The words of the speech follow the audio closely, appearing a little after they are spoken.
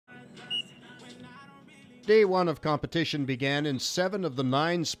Day one of competition began in 7 of the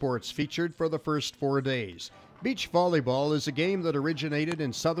 9 sports featured for the first 4 days. Beach volleyball is a game that originated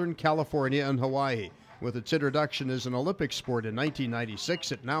in Southern California and Hawaii. With its introduction as an Olympic sport in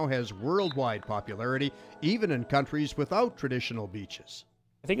 1996, it now has worldwide popularity, even in countries without traditional beaches.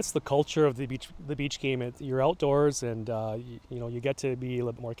 I think it's the culture of the beach game. You're outdoors, and you get to be a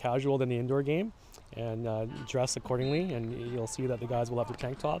little bit more casual than the indoor game, and dress accordingly. And you'll see that the guys will have their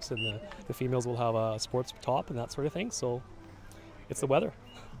tank tops, and the females will have a sports top and that sort of thing. So it's the weather.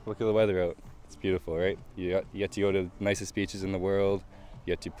 Look at the weather out. It's beautiful, right? You get to go to the nicest beaches in the world.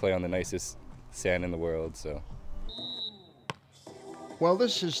 You get to play on the nicest sand in the world. So. While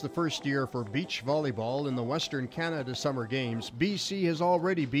this is the first year for beach volleyball in the Western Canada Summer Games, BC has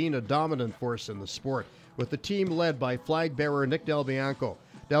already been a dominant force in the sport, with the team led by flag bearer Nick Del Bianco.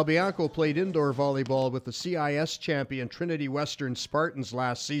 Del Bianco played indoor volleyball with the CIS champion Trinity Western Spartans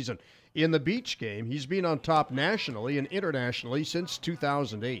last season. In the beach game, he's been on top nationally and internationally since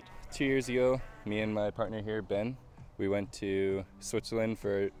 2008. 2 years ago, me and my partner here, Ben, we went to Switzerland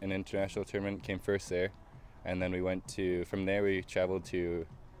for an international tournament, came first there. And then from there we traveled to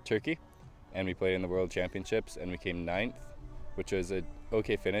Turkey and we played in the World Championships and we came 9th, which was an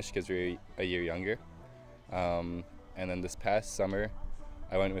okay finish because we were a year younger. And then this past summer,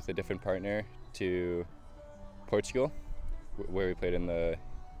 I went with a different partner to Portugal, where we played in the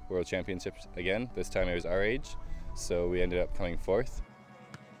World Championships again. This time it was our age, so we ended up coming 4th.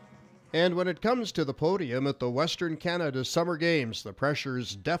 And when it comes to the podium at the Western Canada Summer Games, the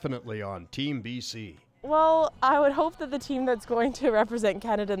pressure's definitely on Team BC. Well, I would hope that the team that's going to represent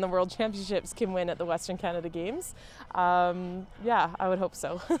Canada in the World Championships can win at the Western Canada Games. Yeah, I would hope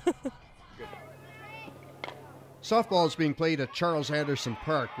so. Softball is being played at Charles Anderson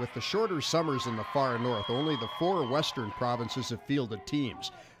Park. With the shorter summers in the far north, only the 4 western provinces have fielded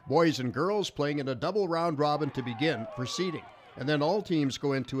teams. Boys and girls playing in a double round robin to begin for seeding. And then all teams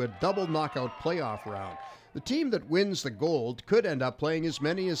go into a double knockout playoff round. The team that wins the gold could end up playing as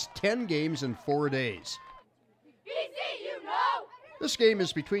many as 10 games in 4 days. BC, you know! This game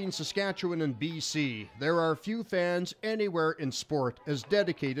is between Saskatchewan and BC. There are few fans anywhere in sport as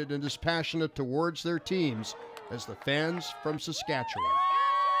dedicated and as passionate towards their teams as the fans from Saskatchewan.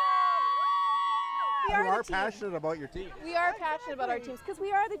 You are passionate about your team. We are passionate about our teams because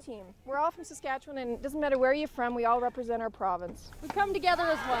we are the team. We're all from Saskatchewan, and it doesn't matter where you're from, we all represent our province. We come together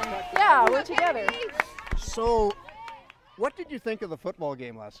as one. Yeah, we're together. So, what did you think of the football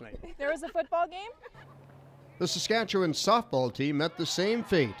game last night? There was a football game? The Saskatchewan softball team met the same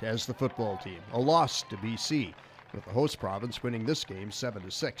fate as the football team, a loss to BC, with the host province winning this game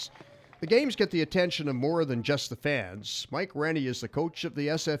 7-6. The games get the attention of more than just the fans. Mike Rennie is the coach of the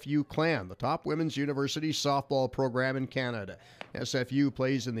SFU Clan, the top women's university softball program in Canada. SFU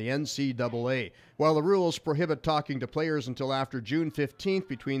plays in the NCAA. While the rules prohibit talking to players until after June 15th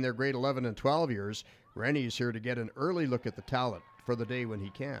between their grade 11 and 12 years, Rennie is here to get an early look at the talent for the day when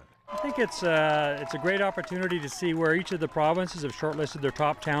he can. I think it's a great opportunity to see where each of the provinces have shortlisted their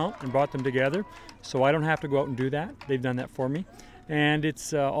top talent and brought them together. So I don't have to go out and do that. They've done that for me. And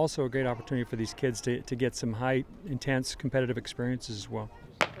it's also a great opportunity for these kids to get some high, intense, competitive experiences as well.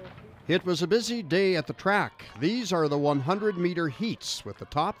 It was a busy day at the track. These are the 100-meter heats, with the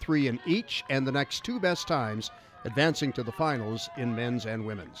top 3 in each and the next 2 best times advancing to the finals in men's and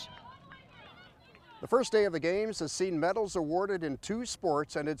women's. The first day of the games has seen medals awarded in 2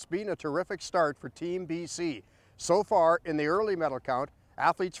 sports, and it's been a terrific start for Team BC. So far, in the early medal count,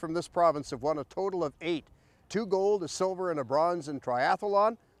 athletes from this province have won a total of 8. 2 gold, a silver, and a bronze in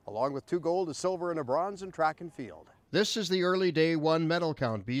triathlon, along with 2 gold, a silver, and a bronze in track and field. This is the early day 1 medal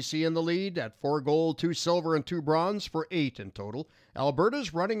count. BC in the lead at 4 gold, 2 silver, and 2 bronze for 8 in total.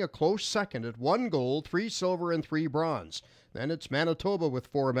 Alberta's running a close second at 1 gold, 3 silver, and 3 bronze. Then it's Manitoba with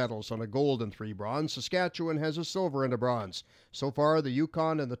 4 medals on a gold and 3 bronze. Saskatchewan has a silver and a bronze. So far, the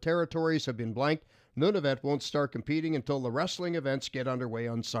Yukon and the Territories have been blanked. Nunavut won't start competing until the wrestling events get underway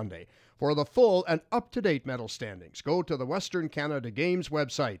on Sunday. For the full and up-to-date medal standings, go to the Western Canada Games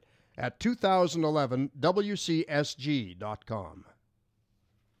website at 2011wcsg.com.